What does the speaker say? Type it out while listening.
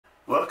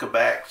Welcome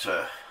back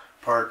to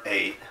part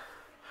 8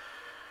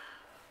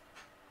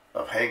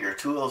 of Hangar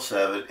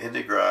 207 in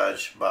the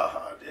Garage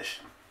Baja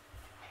edition.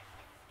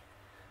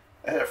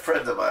 I had a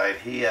friend of mine,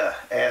 he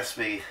asked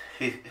me,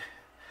 I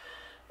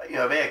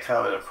made a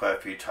comment quite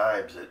a few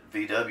times that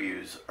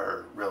VWs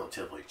are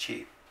relatively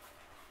cheap.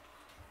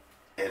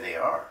 And they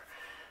are.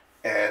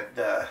 And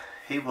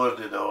he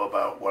wanted to know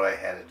about what I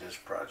had in this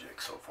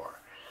project so far.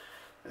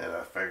 And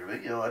I figured,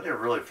 I never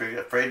really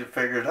afraid to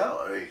figure it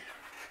out. I mean,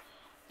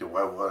 do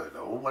I want to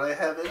know what I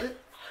have in it?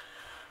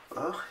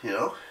 Well,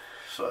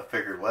 so I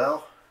figured,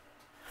 well,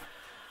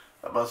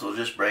 I might as well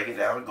just break it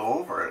down and go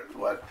over it,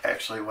 what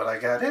I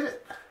got in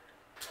it.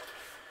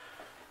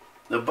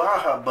 The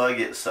Baja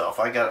buggy itself,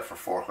 I got it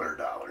for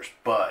 $400,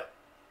 but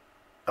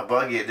a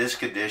buggy in this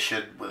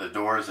condition with the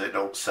doors that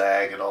don't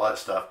sag and all that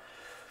stuff,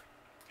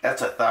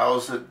 that's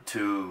 $1,000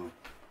 to,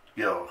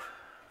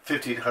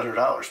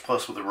 $1,500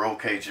 plus with the roll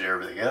cage and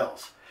everything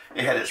else.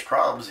 It had its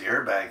problems, the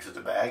airbags in the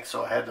back,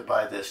 so I had to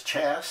buy this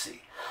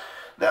chassis.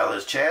 Now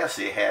this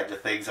chassis had the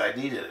things I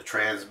needed, a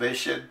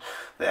transmission,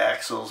 the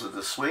axles, and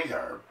the swing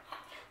arm.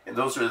 And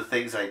those are the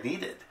things I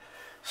needed.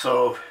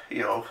 So,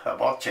 I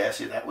bought the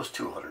chassis, and that was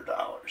 $200.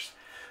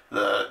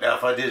 Now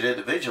if I did it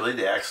individually,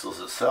 the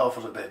axles itself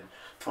would have been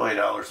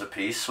 $20 a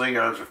piece, swing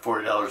arms are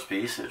 $40 a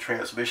piece, and the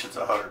transmission's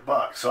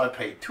 $100. So I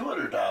paid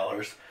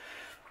 $200,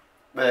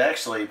 but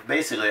actually,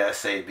 basically I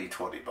saved me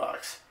 $20.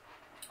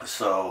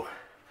 So,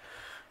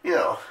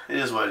 it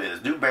is what it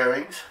is. New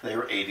bearings, they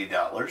were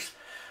 $80.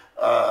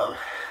 I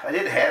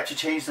didn't have to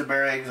change the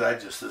bearings. I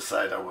just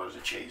decided I wanted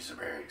to change the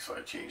bearings, so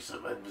I changed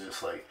them. I'm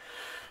just like,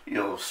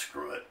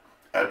 screw it.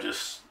 I'm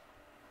just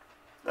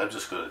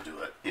going to do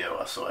it,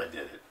 so I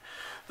did it.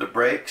 The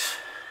brakes,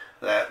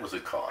 that was a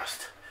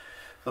cost.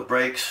 The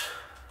brakes,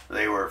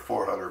 they were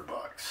 $400.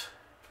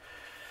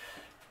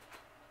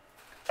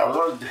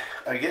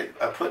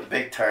 I'm putting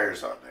big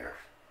tires on there,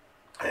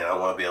 and I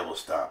want to be able to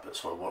stop it,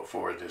 so I want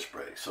forward disc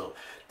brakes. So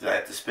did I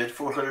have to spend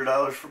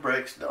 $400 for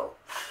brakes? No,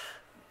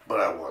 but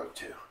I wanted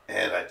to,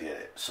 and I did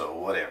it. So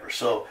whatever.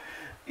 So,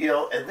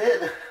 and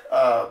then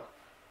I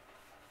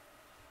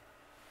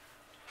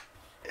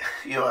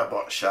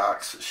bought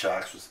shocks. The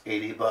shocks was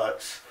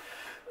 $80.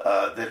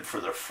 Then for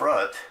the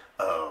front,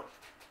 I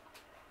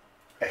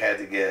had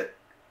to get.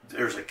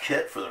 There's a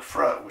kit for the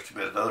front, which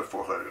would be another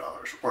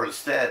 $400. Or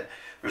instead,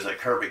 there's a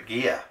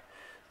buggy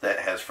that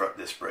has front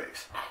disc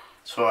brakes.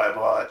 So I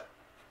bought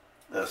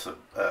some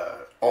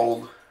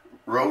old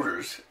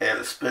rotors and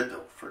a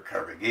spindle for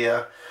buggy,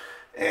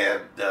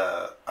 and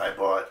I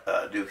bought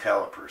new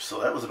calipers.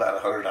 So that was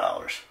about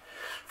 $100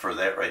 for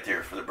that right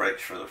there, for the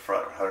brakes for the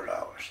front,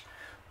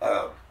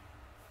 $100.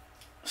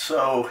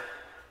 So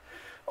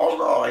all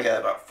in all, I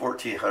got about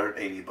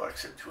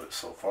 $1,480 into it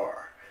so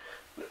far.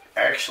 But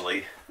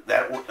actually,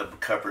 that wouldn't have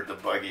covered the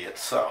buggy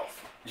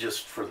itself,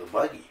 just for the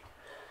buggy.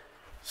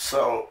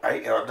 So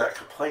I'm not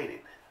complaining.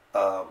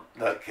 Can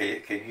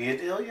you get a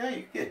deal? Yeah,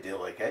 you can get a deal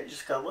like that. You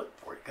just gotta look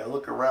for it. You gotta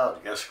look around.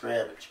 You gotta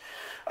scavenge.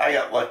 I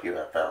got lucky when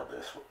I found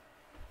this one.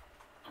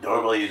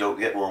 Normally you don't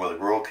get one with a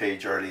roll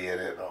cage already in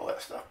it and all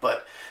that stuff.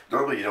 But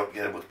normally you don't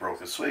get it with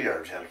broken swing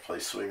arms. You have to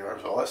replace swing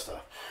arms, all that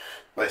stuff.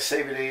 Am I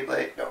saving any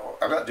money? No,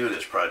 I'm not doing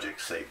this project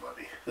to save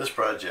money. This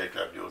project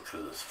I'm doing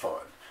because it's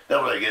fun.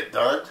 Then when I get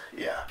done,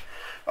 yeah,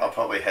 I'll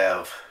probably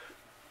have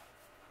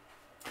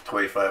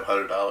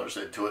 $2,500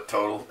 into it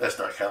total. That's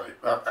not counting.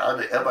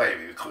 I might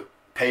even include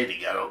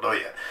painting. I don't know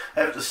yet.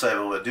 I haven't decided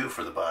what I'm going to do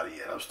for the body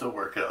yet. I'm still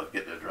working on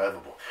getting it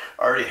drivable.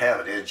 I already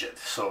have an engine,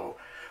 so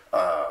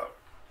I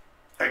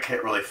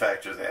can't really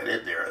factor that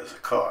in there as a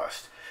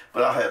cost.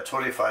 But I'll have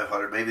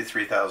 $2,500, maybe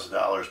 $3,000,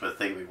 but the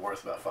thing will be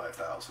worth about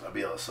 $5,000. I'll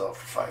be able to sell it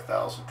for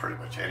 $5,000 pretty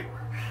much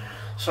anywhere.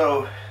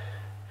 So,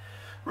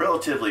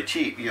 relatively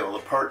cheap.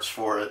 The parts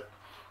for it.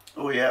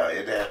 Oh yeah,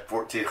 in that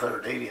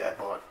 $1,480, I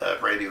bought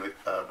brand new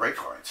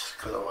brake lines,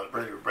 because I wanted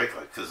brand new brake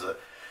lines. Because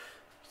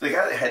the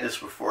guy that had this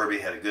before me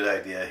had a good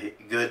idea.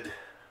 Good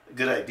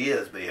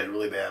ideas, but he had a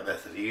really bad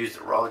method. He used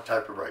the wrong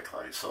type of brake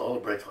lines, so all the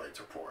brake lines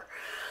are poor.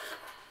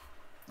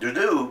 They're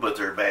new, but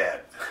they're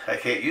bad. I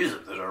can't use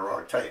them. They're the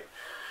wrong type.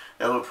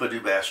 I'm going to put new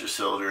master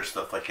cylinder,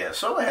 stuff like that.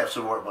 So I'm going to have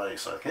some more money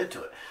sunk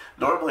into it.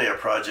 Normally a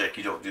project,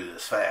 you don't do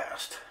this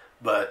fast.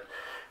 But,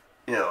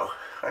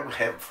 I'm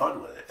having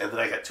fun with it. And then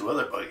I got 2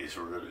 other buggies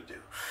we're going to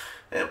do.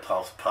 And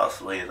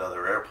possibly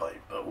another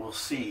airplane. But we'll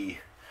see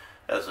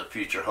as the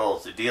future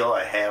holds. The deal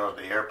I had on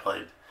the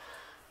airplane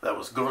that I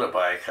was going to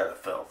buy kind of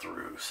fell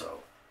through.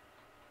 So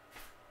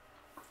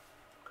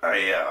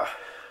I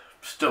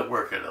still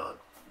working on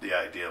the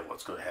idea of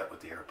what's going to happen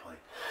with the airplane.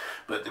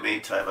 But in the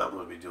meantime, I'm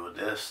going to be doing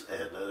this,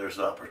 and there's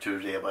an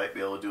opportunity I might be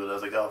able to do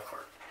another golf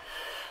cart.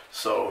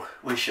 So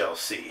we shall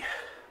see.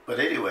 But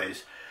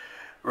anyways,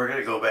 we're going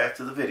to go back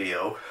to the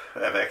video.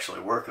 I'm actually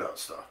working on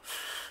stuff.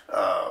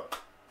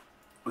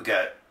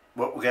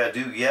 What we got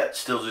to do yet,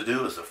 still to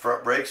do, is the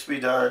front brakes be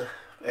done.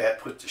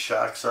 Put the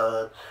shocks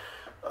on,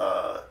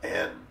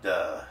 and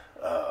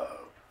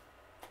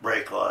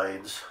brake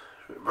lines,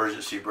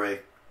 emergency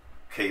brake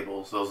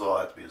cables, those all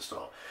have to be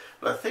installed.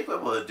 But I think what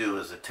I'm going to do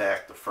is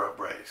attack the front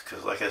brakes,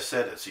 because like I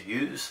said, it's a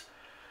used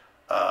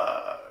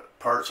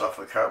parts off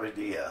of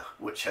Carbondia,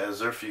 which has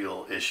their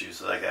fuel issues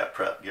that I got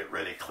prepped, get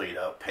ready, clean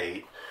up,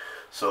 paint,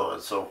 so on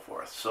and so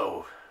forth.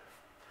 So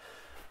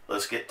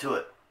let's get to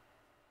it.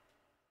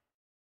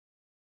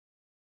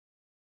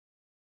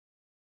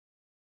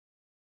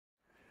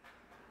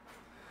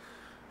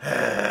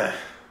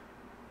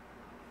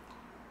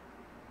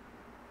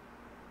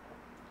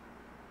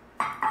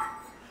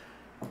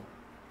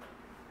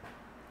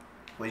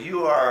 When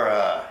you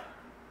are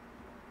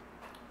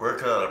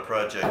working on a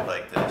project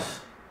like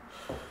this,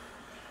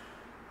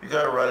 you're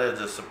going to run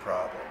into some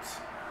problems.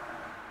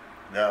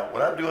 Now,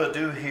 what I'm going to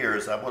do here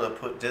is I'm going to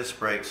put disc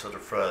brakes on the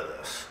front of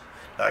this.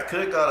 Now, I could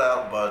have gone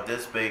out and bought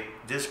a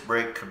disc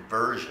brake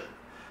conversion.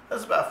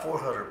 That's about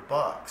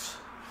 $400.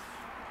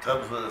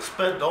 Comes with a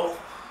spindle,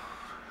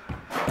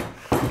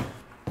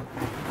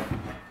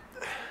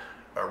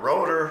 a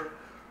rotor,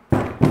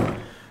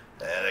 and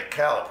a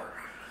caliper.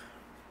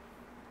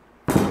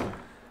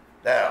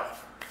 Now,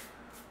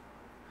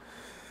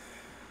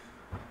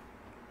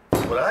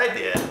 what I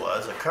did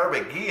was a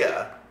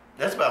Carbondia.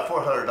 That's about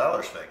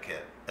 $400 for that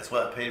kit. That's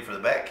what I paid for the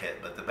back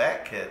kit. But the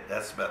back kit,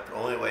 that's about the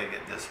only way to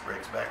get disc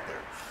brakes back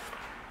there.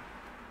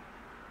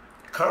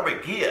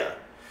 Carbondia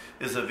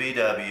is a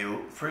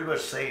VW, pretty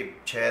much same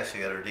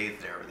chassis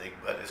underneath and everything,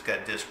 but it's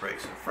got disc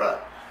brakes in front.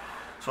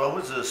 So I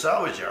went to the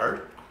salvage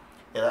yard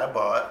and I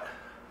bought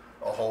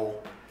a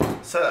whole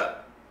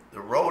setup: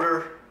 the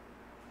rotor,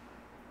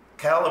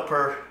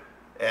 caliper,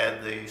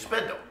 and the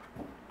spindle.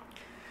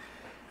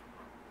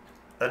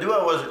 I knew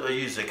I wasn't going to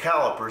use the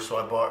caliper, so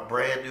I bought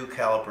brand new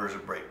calipers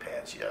and brake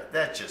pads. Yeah,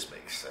 that just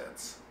makes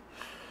sense.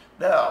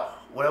 Now,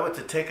 when I went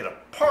to take it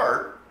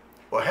apart,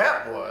 what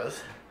happened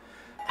was,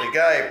 the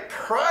guy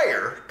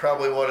prior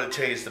probably wanted to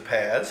change the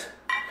pads.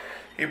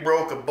 He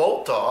broke a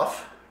bolt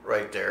off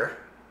right there.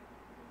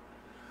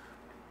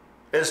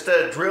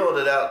 Instead of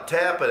drilling it out and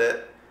tapping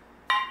it,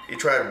 he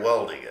tried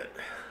welding it.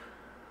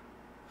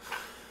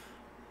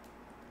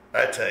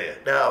 I tell you.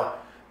 Now,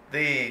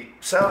 the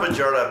salvage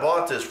yard I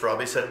bought this from,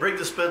 he said, bring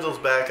the spindles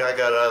back, I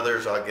got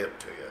others, I'll give them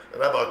to you.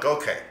 And I'm like,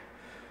 okay.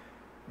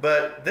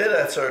 But then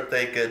I started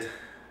thinking,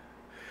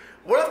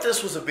 what if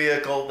this was a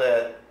vehicle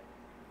that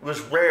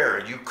was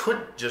rare? You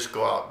couldn't just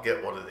go out and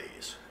get one of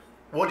these.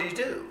 What do you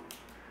do?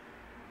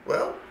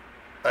 Well,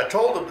 I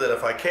told him that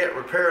if I can't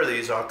repair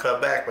these, I'll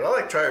come back. But I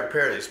like to try to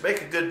repair these,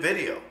 make a good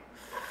video.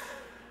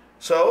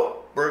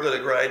 So, we're going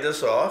to grind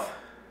this off.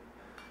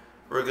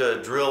 We're going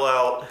to drill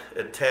out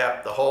and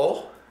tap the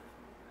hole.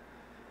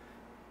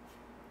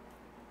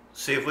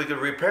 See if we can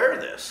repair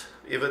this,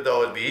 even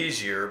though it'd be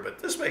easier, but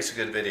this makes a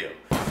good video.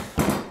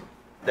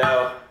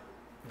 Now,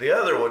 the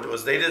other one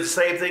was, they did the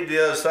same thing to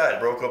the other side,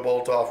 broke a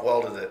bolt off,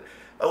 welded it.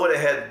 I went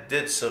ahead and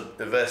did some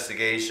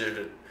investigation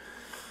and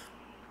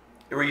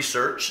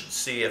research and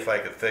see if I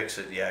could fix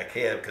it. Yeah, I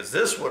can, because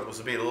this one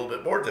was being a little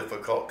bit more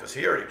difficult, because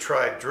he already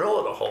tried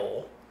drilling a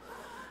hole,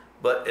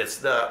 but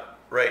it's not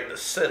right in the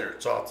center,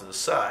 it's off to the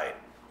side.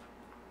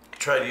 He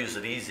tried to use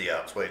it easy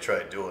out, that's why he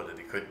tried doing it,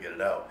 he couldn't get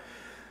it out.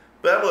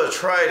 But I'm going to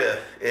try to,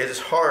 it's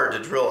hard to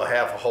drill a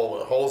half a hole,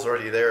 the hole's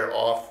already there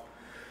off.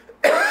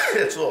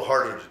 It's a little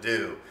harder to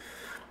do.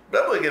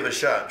 But I'm going to give it a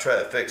shot and try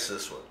to fix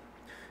this one.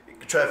 You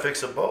can try to fix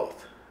them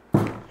both.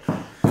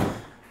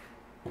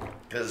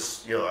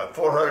 Because, you know,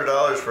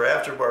 $400 for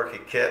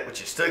aftermarket kit, which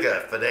you still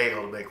got to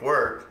finagle to make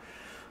work,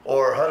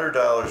 or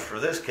 $100 for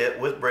this kit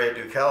with brand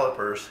new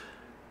calipers,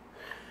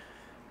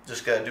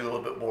 just got to do a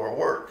little bit more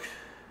work.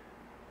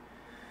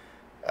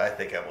 I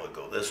think I'm going to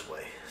go this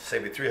way.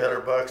 Save me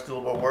 $300, do a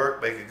little more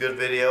work, make a good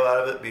video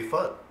out of it, be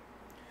fun.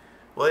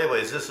 Well,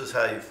 anyways, this is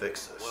how you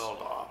fix this. Weld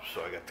off.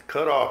 So I got the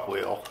cut off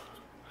wheel.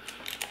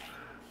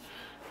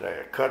 And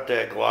I cut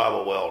that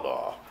glob of weld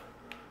off.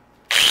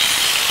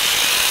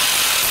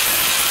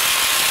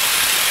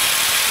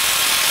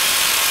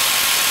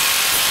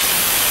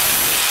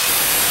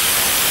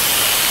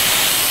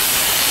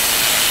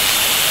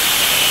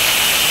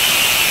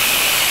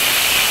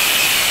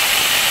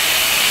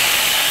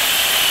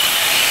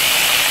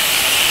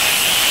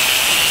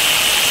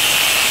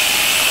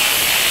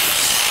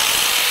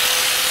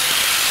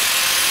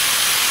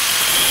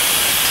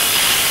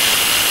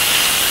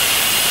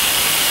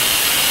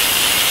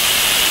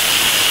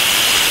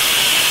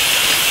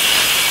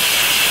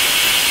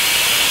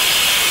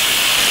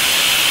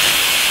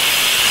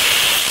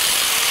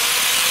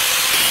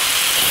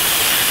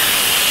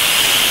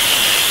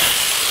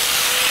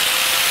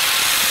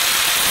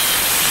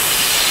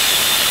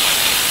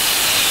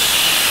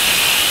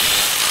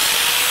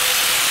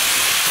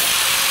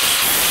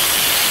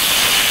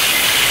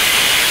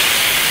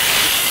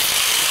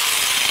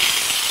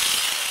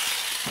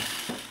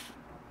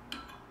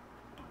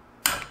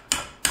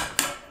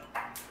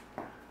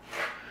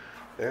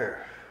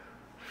 There.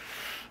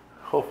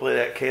 Hopefully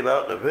that came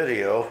out in the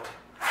video.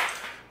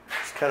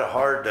 It's kind of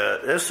hard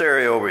to, this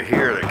area over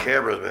here, the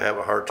camera's been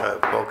having a hard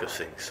time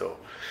focusing, so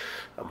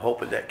I'm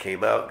hoping that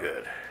came out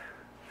good.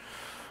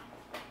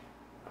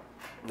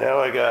 Now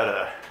I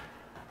gotta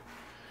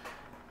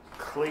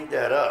clean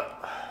that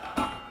up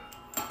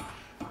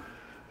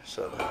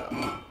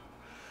somehow.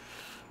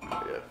 I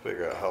gotta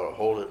figure out how to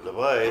hold it in the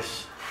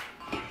vise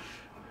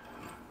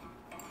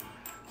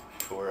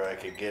to where I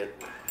can get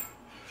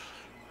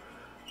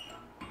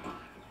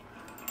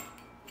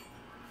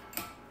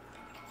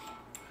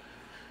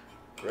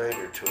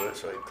grinder to it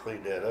so I can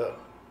clean that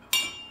up.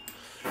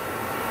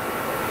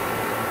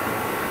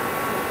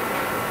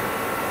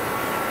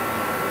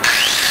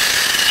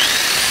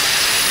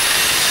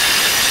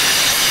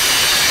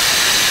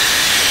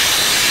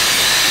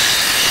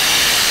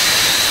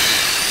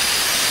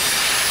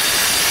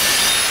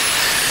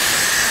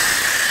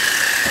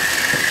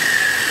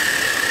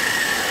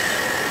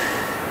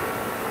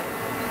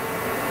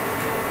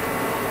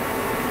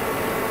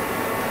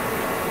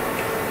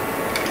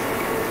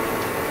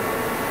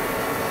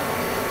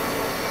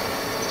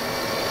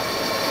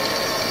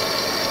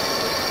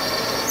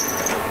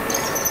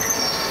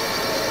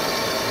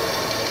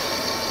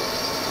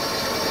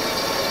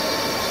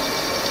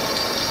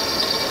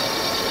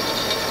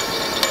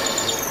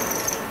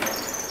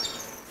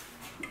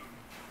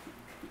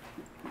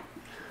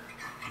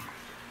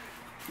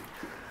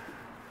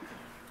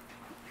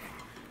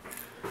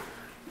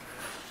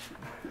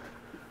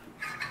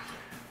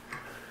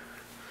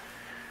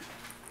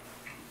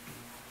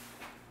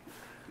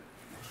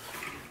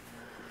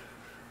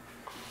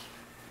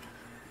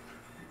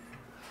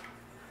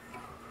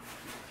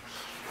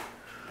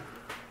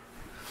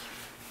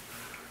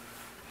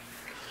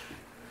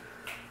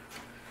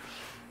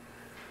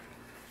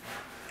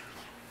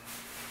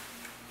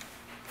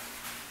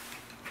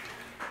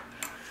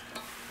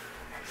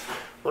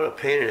 What a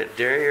pain in the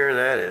derriere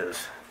that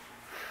is.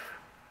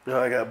 Now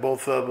I got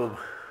both of them.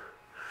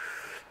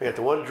 I got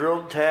the one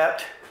drilled and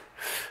tapped.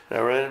 And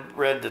I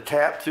ran the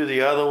tap through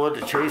the other one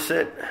to chase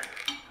it.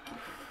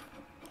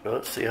 Now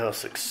let's see how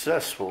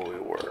successful we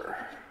were.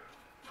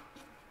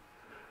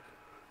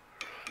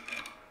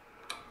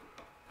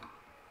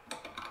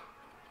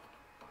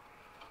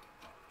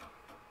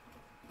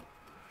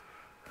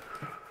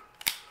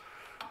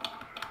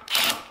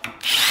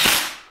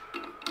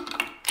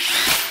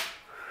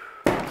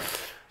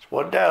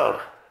 One down.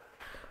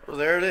 Well,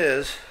 there it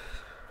is.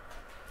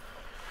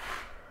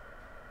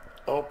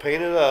 All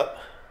painted up.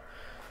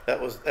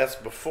 That's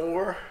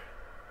before,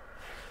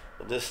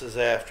 and this is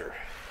after.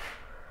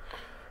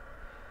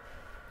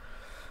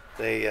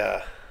 They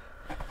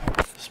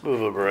just move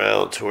them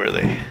around to where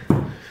they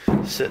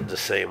sit the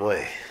same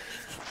way.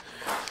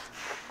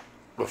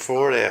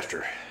 Before and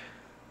after.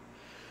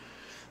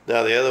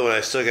 Now the other one I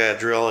still got to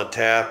drill and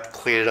tap,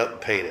 clean it up, and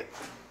paint it.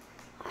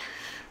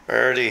 I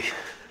already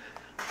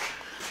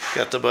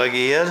got the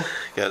buggy in,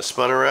 got it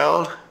spun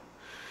around.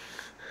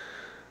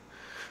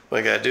 What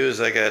I gotta do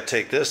is I gotta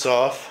take this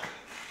off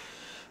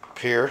up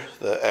here,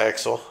 the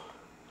axle,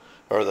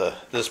 or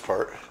this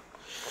part.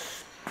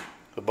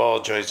 The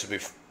ball joints would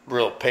be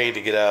real pain to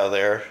get out of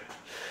there.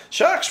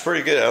 Shock's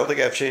pretty good. I don't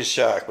think I've changed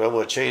shock, but I'm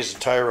gonna change the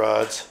tie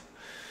rods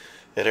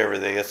and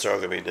everything. That's all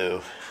gonna be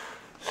new.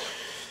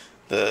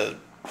 Now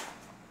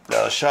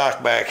the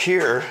shock back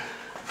here,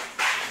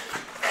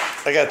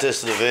 I got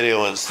this in the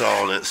video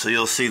installing it, so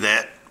you'll see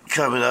that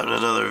coming up in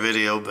another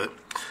video, but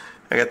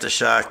I got the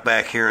shock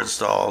back here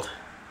installed.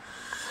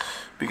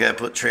 We got to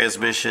put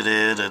transmission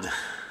in and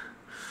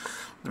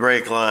the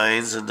brake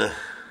lines and I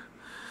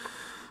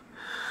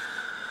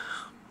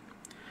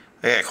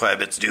got quite a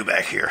bit to do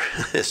back here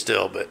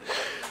still, but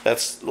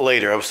that's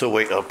later. I'm still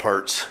waiting on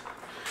parts.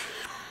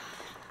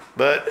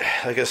 But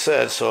like I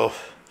said, so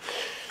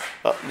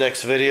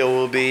next video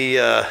will be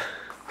I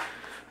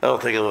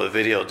don't think I'm going to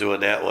video doing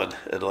that one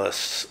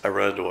unless I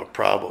run into a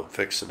problem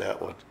fixing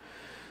that one.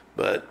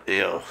 But, you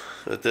know,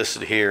 with this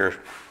in here,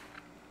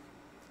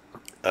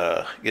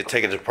 get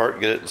taken apart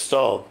and get it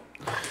installed.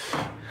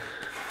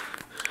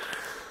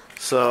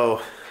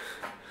 So,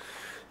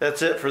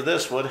 that's it for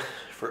this one,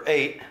 for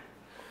 8.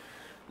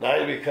 9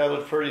 will be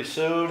coming pretty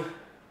soon.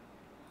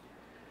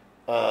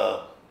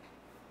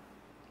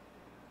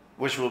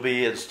 Which will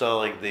be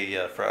installing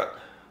the front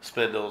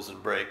spindles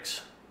and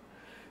brakes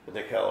and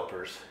the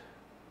calipers.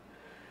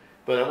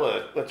 But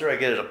after I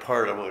get it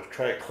apart, I'm going to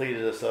try to clean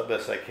this up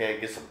best I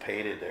can, get some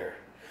paint in there,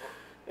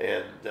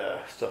 and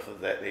stuff of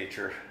that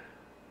nature.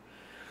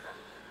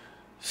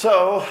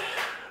 So,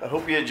 I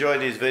hope you enjoy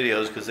these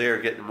videos, because they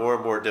are getting more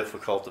and more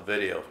difficult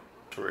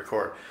to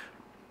record.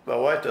 My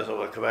wife doesn't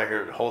want to come out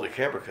here and hold the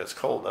camera because it's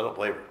cold. I don't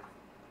blame her.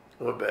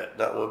 One bit,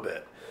 not one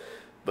bit.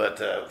 But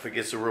if it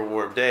gets a real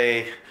warm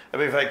day, I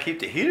mean, if I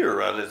keep the heater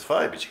running, it's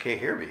fine, but you can't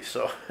hear me.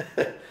 So,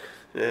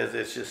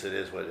 it's just, it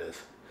is what it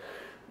is.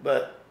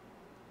 But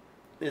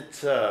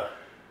it's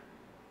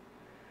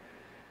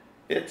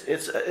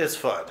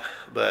fun,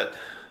 but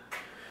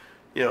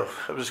you know,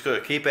 I'm just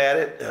going to keep at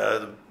it.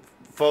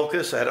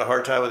 Focus, I had a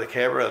hard time with the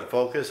camera on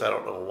focus. I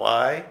don't know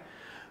why.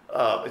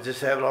 I'm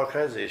just having all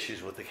kinds of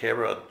issues with the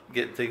camera on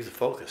getting things to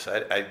focus.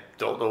 I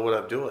don't know what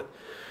I'm doing.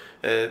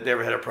 And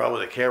never had a problem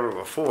with the camera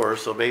before,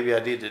 so maybe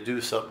I need to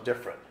do something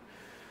different.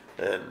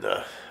 And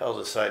I'll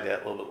decide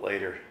that a little bit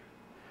later.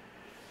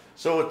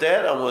 So with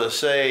that, I'm going to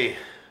say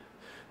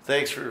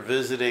Thanks for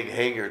visiting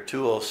Hangar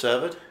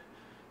 207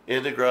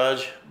 in the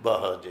Garage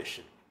Baja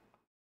Edition.